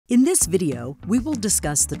In this video, we will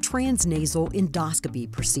discuss the transnasal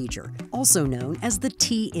endoscopy procedure, also known as the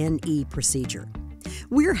TNE procedure.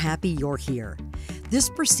 We're happy you're here. This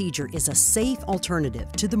procedure is a safe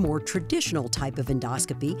alternative to the more traditional type of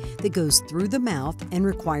endoscopy that goes through the mouth and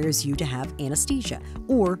requires you to have anesthesia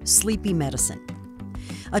or sleepy medicine.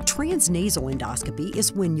 A transnasal endoscopy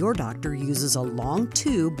is when your doctor uses a long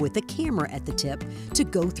tube with a camera at the tip to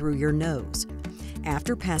go through your nose.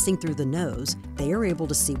 After passing through the nose, they are able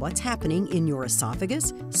to see what's happening in your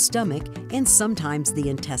esophagus, stomach, and sometimes the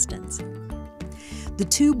intestines. The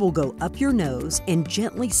tube will go up your nose and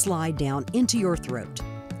gently slide down into your throat.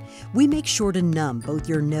 We make sure to numb both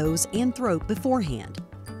your nose and throat beforehand.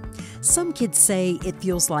 Some kids say it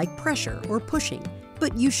feels like pressure or pushing,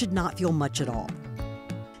 but you should not feel much at all.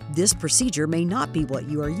 This procedure may not be what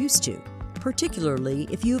you are used to, particularly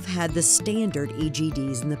if you've had the standard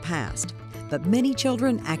EGDs in the past. But many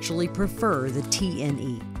children actually prefer the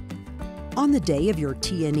TNE. On the day of your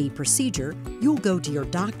TNE procedure, you'll go to your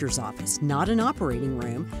doctor's office, not an operating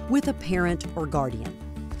room, with a parent or guardian.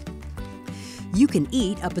 You can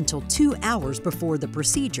eat up until 2 hours before the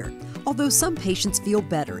procedure, although some patients feel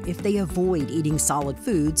better if they avoid eating solid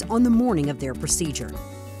foods on the morning of their procedure.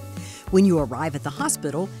 When you arrive at the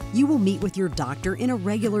hospital, you will meet with your doctor in a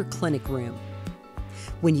regular clinic room.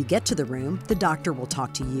 When you get to the room, the doctor will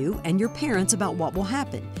talk to you and your parents about what will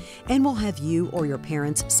happen, and will have you or your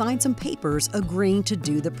parents sign some papers agreeing to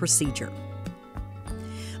do the procedure.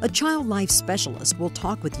 A child life specialist will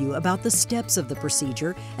talk with you about the steps of the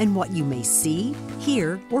procedure and what you may see,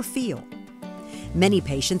 hear, or feel. Many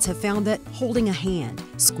patients have found that holding a hand,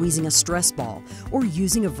 squeezing a stress ball, or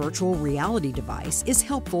using a virtual reality device is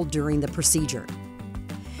helpful during the procedure.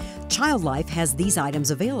 Child Life has these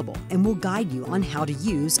items available and will guide you on how to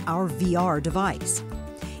use our VR device.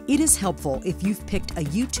 It is helpful if you've picked a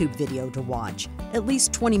YouTube video to watch, at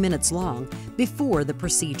least 20 minutes long, before the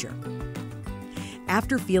procedure.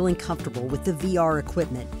 After feeling comfortable with the VR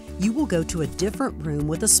equipment, you will go to a different room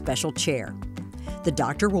with a special chair. The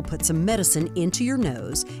doctor will put some medicine into your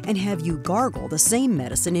nose and have you gargle the same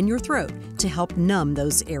medicine in your throat to help numb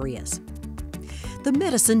those areas. The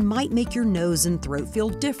medicine might make your nose and throat feel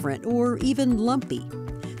different or even lumpy.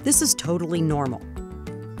 This is totally normal.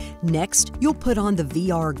 Next, you'll put on the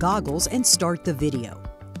VR goggles and start the video.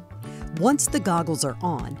 Once the goggles are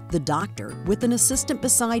on, the doctor, with an assistant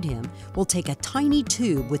beside him, will take a tiny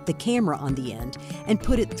tube with the camera on the end and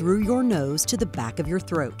put it through your nose to the back of your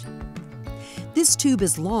throat. This tube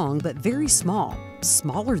is long but very small,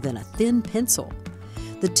 smaller than a thin pencil.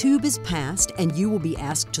 The tube is passed and you will be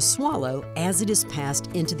asked to swallow as it is passed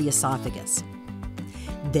into the esophagus.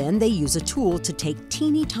 Then they use a tool to take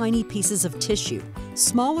teeny tiny pieces of tissue,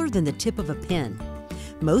 smaller than the tip of a pin.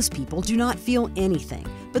 Most people do not feel anything,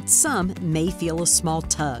 but some may feel a small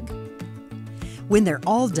tug. When they're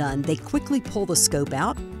all done, they quickly pull the scope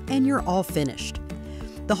out and you're all finished.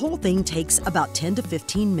 The whole thing takes about 10 to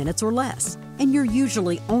 15 minutes or less, and you're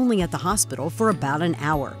usually only at the hospital for about an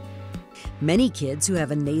hour. Many kids who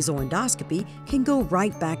have a nasal endoscopy can go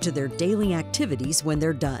right back to their daily activities when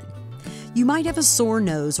they're done. You might have a sore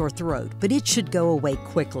nose or throat, but it should go away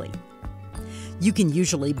quickly. You can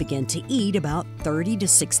usually begin to eat about 30 to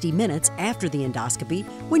 60 minutes after the endoscopy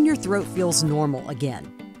when your throat feels normal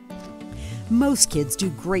again. Most kids do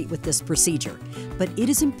great with this procedure, but it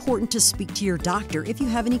is important to speak to your doctor if you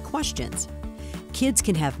have any questions. Kids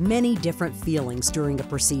can have many different feelings during a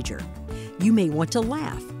procedure. You may want to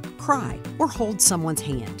laugh, cry, or hold someone's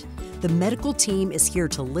hand. The medical team is here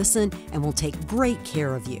to listen and will take great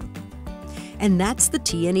care of you. And that's the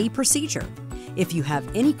TNE procedure. If you have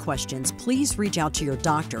any questions, please reach out to your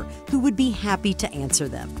doctor, who would be happy to answer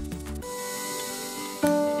them.